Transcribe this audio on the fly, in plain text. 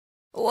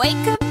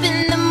Wake up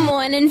in the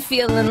morning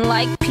feeling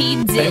like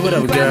P Diddy. Hey, what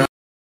up, girl?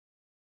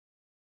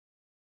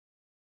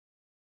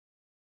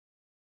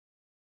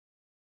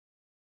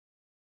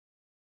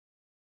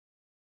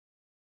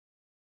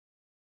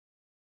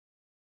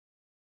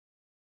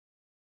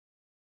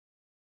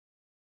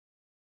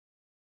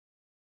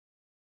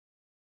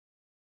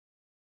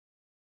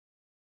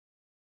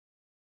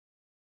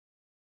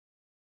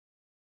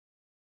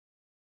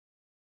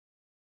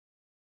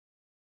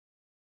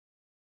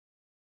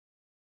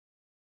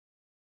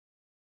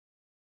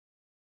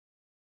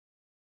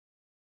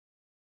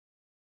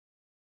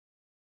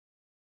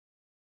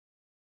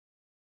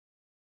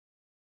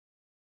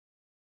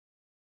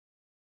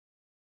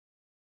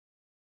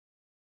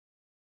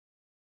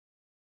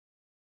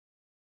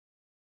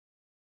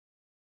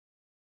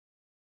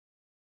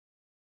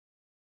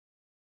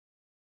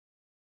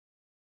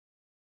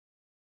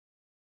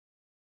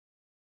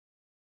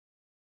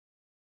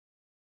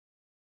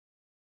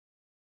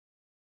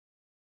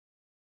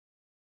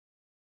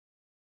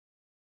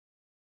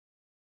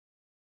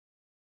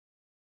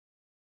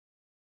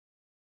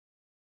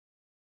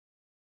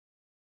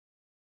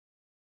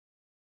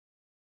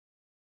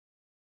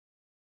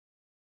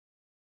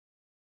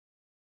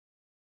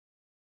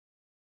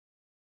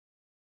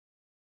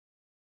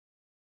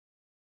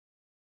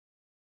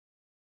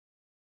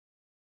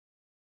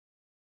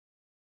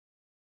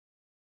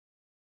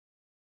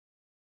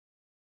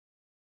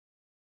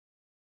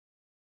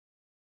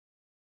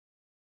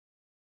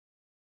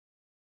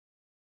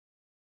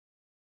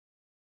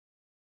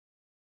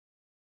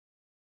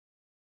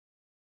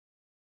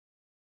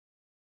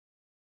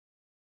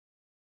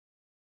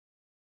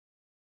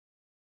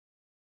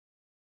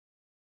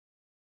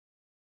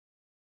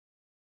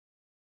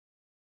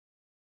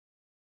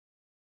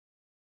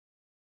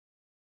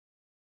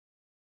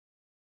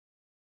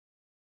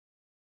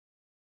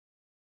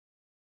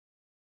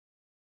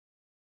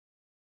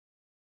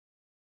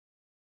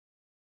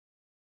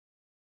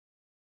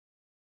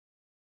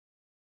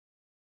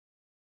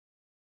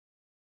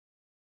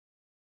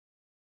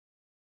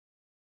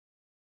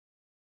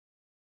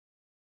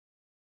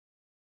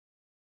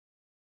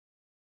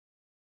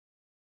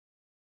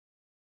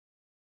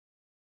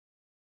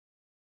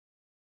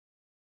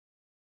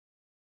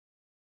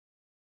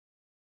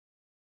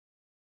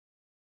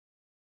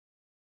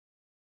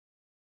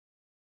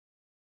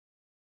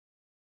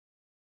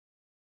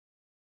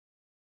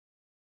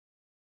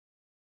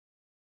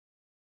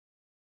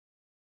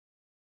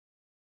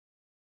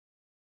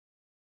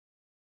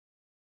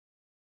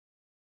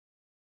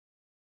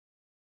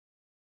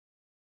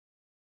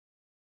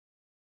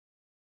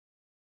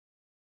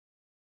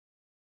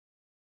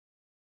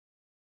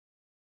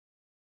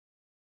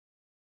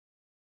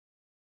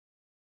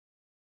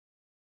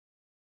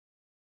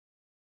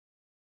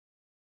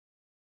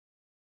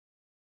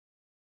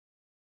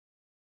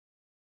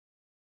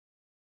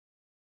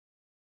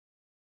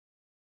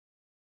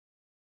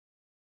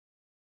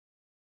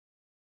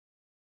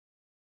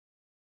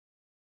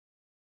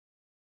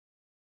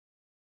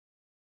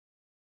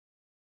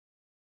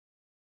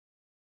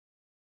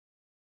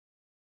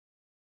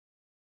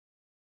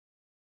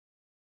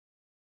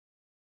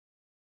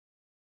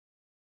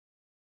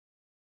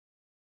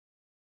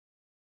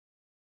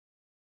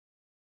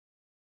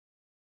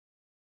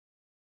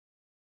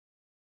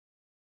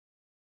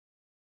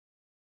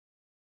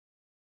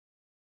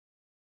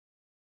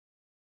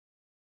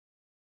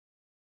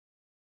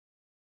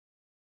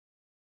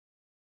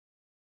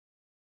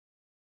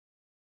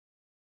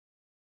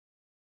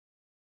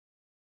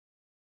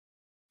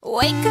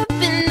 Wake up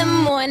in the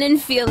morning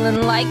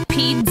feeling like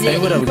P Diddy. Hey,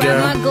 what up, girl?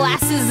 Grab my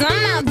glasses,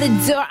 I'm out the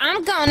door.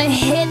 I'm gonna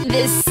hit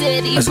this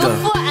city. Let's go.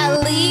 Before I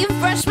leave,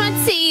 brush my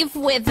teeth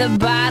with a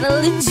bottle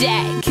of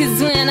Jack.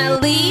 Cause when I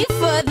leave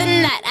for the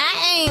night,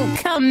 I ain't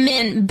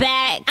coming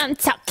back. I'm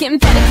talking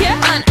pedicure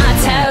on our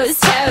toes,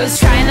 toes.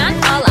 Trying on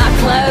all our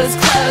clothes,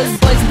 clothes.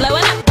 Boys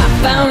blowing up our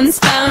phones,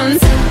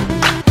 phones.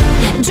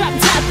 Drop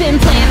top and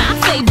playing our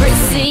favorite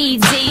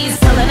CDs.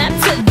 Pulling up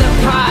to the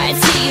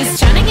parties,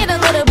 trying to get a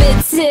little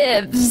bit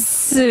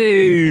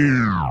tipsy.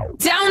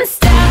 Don't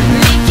stop,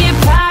 make it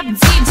pop,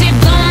 DJ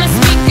blow my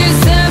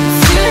speakers up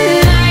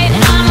tonight.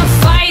 I'ma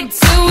fight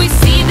till we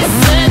see the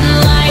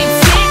sunlight.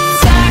 Tick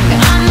tock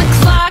on the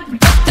clock,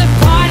 but the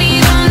party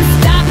don't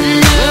stop.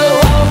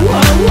 No, oh,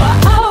 oh,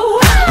 oh,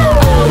 oh,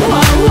 oh,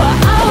 oh,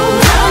 oh, oh.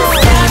 Don't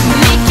stop,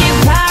 make it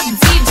pop,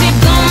 DJ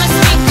blow my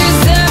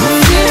speakers up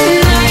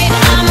tonight.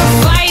 I'ma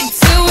fight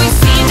till we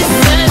see the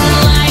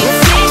sunlight.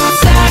 Tick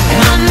tock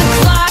on the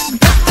clock,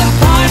 but the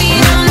party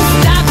don't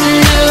stop.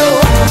 No,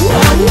 oh,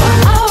 oh,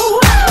 oh,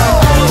 oh, oh,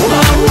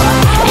 oh.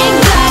 Ain't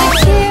got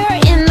a care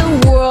in the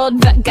world,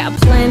 but got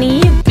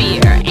plenty of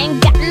beer.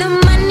 Ain't got no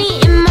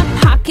money in my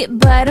pocket,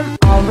 but I'm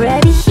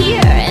already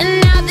here.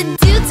 And now the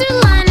dudes are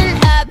lining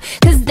up,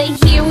 cause they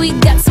hear we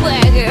got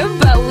swagger.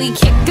 But we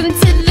kick them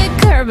to the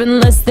curb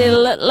unless they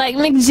look like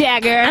Mick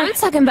Jagger. I'm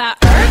talking about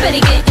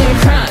everybody getting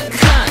crunk,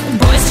 crunk.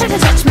 Boys try to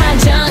touch my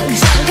junk,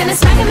 junk. Gonna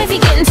smack him if he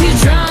getting too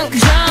drunk,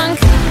 drunk.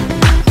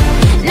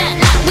 Nah,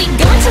 nah, we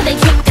go until they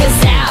kick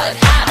us out.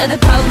 Out of the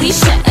police,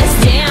 shut us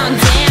down,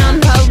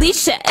 down.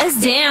 Police, shut us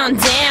down,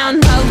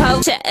 down.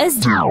 Po, shut us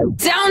down.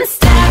 Don't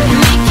stop,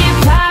 make it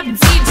pop.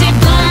 DJ,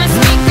 blow my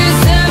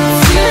speakers up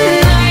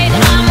tonight.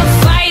 I'ma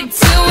fight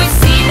till we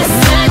see the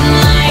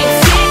sunlight.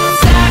 Tick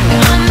tock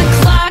on the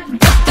clock,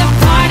 but the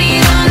party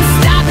don't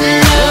stop.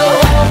 No.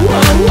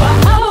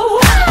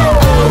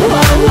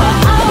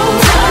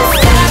 Don't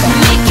stop,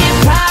 make it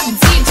pop.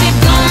 DJ,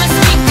 blow my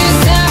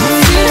speakers up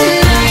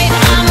tonight.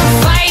 I'ma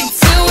fight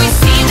till we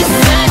see the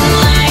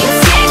sunlight.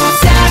 Tick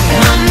tock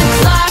on the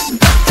clock,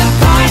 but the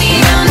party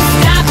don't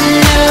stop.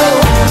 No.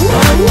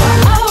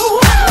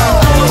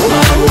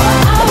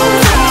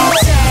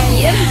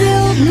 You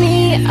build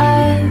me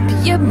up,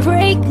 you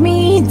break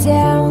me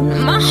down.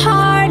 My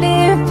heart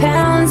it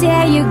pounds,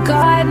 yeah, you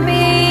got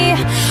me.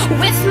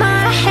 With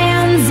my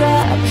hands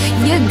up,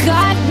 you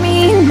got me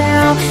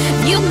now.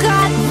 You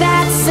got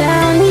that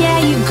sound, yeah,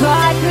 you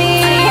got me.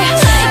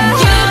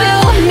 You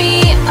build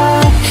me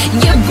up,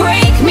 you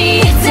break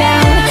me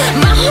down.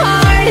 My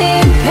heart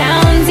it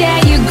pounds, yeah,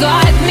 you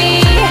got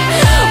me.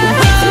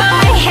 With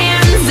my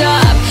hands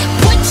up,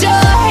 put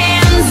your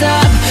hands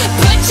up,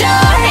 put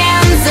your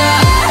hands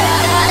up.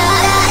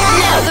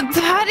 Now the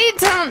party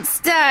don't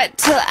start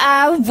till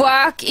I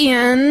walk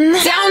in.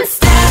 Don't